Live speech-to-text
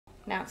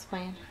Now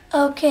explain.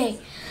 Okay.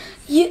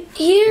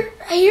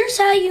 Here's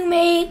how you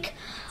make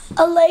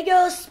a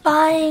Lego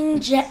spying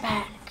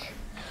jetpack.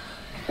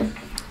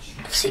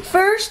 See,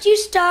 first you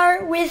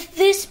start with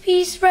this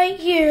piece right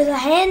here. The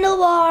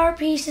handlebar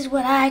piece is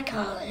what I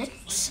call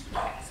it.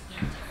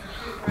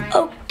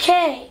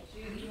 Okay.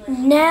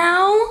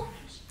 Now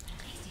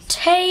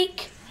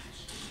take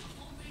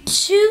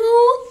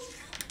two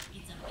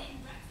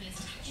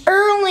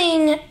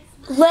Erling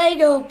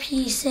Lego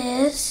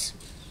pieces.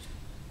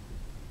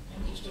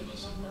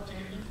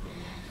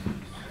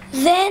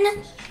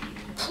 Then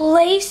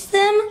place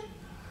them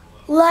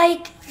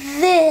like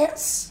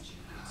this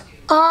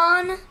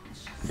on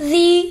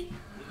the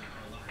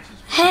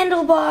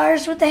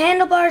handlebars with the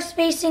handlebars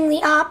facing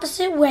the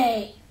opposite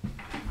way.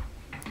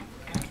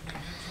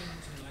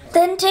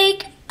 Then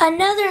take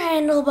another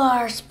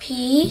handlebars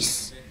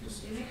piece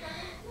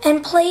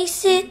and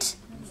place it.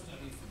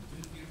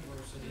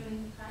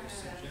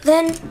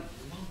 Then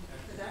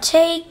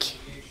take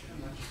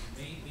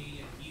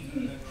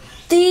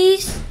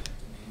these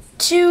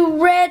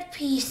two red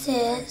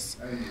pieces,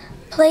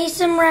 place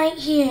them right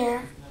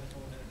here.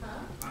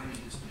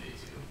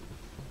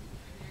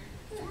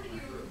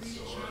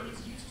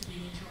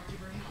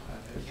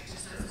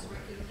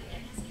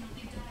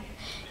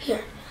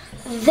 Here.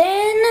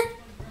 Then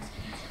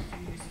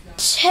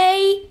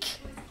take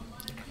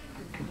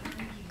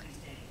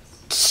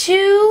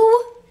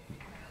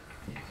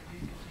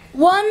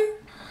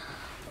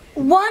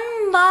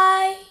one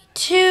by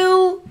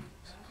two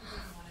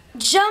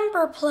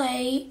jumper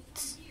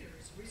plates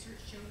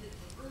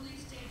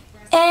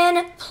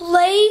and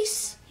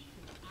place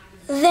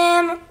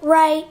them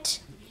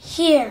right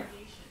here.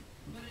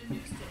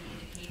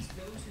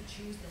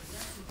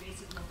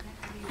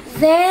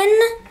 Then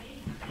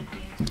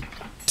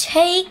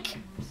take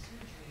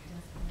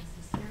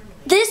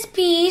this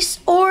piece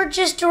or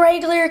just a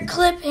regular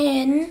clip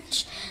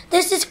hinge.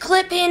 This is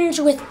clip hinge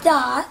with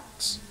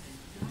dots.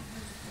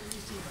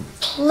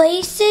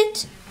 Place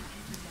it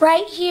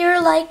right here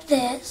like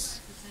this.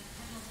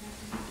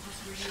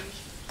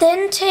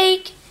 Then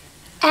take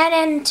an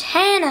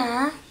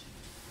antenna,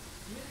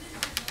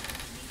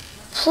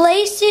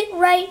 place it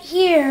right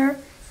here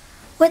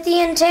with the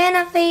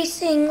antenna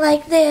facing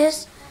like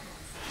this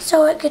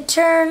so it could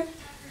turn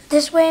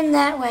this way and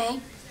that way.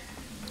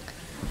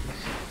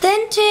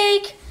 Then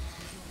take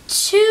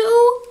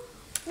two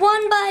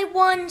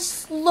 1x1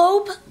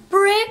 slope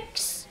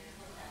bricks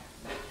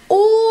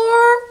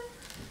or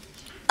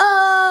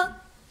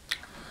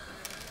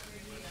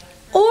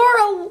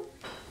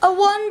a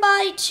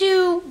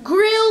 1x2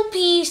 grill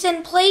piece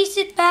and place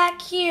it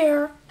back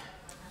here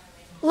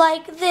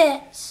like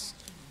this.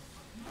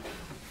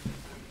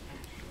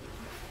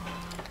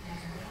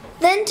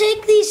 Then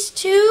take these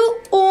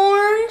two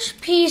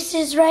orange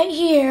pieces right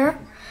here,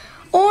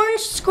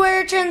 orange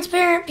square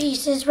transparent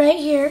pieces right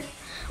here,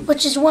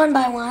 which is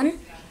 1x1.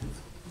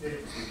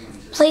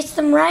 Place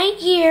them right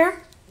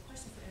here.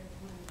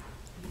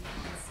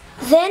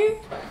 Then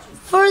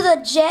for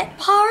the jet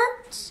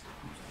parts,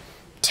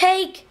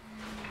 take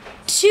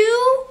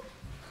two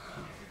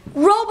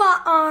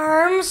robot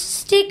arms,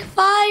 stick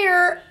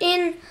fire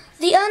in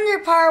the under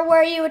part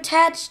where you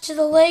attach to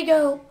the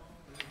Lego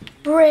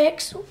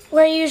bricks,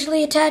 where you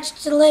usually attach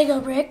to the Lego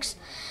bricks.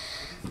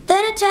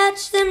 Then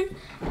attach them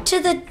to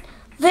the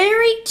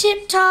very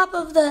tip top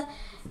of the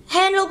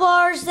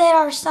handlebars that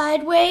are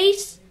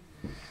sideways.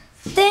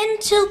 Then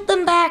tilt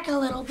them back a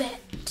little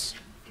bit.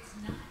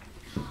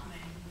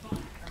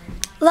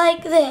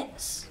 Like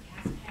this.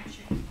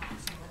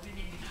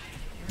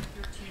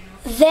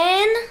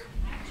 Then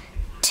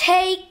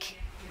take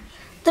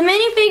the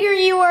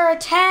minifigure you are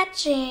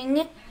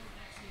attaching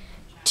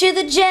to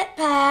the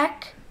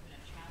jetpack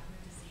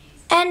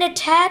and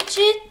attach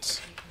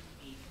it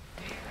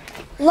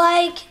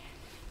like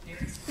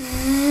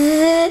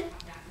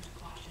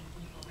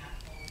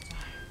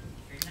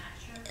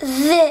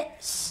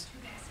this,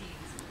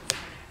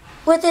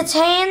 with its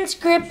hands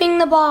gripping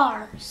the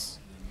bars.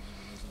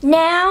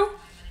 Now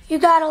you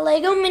got a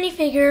Lego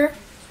minifigure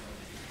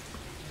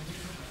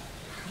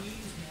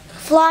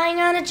flying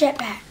on a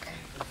jetpack.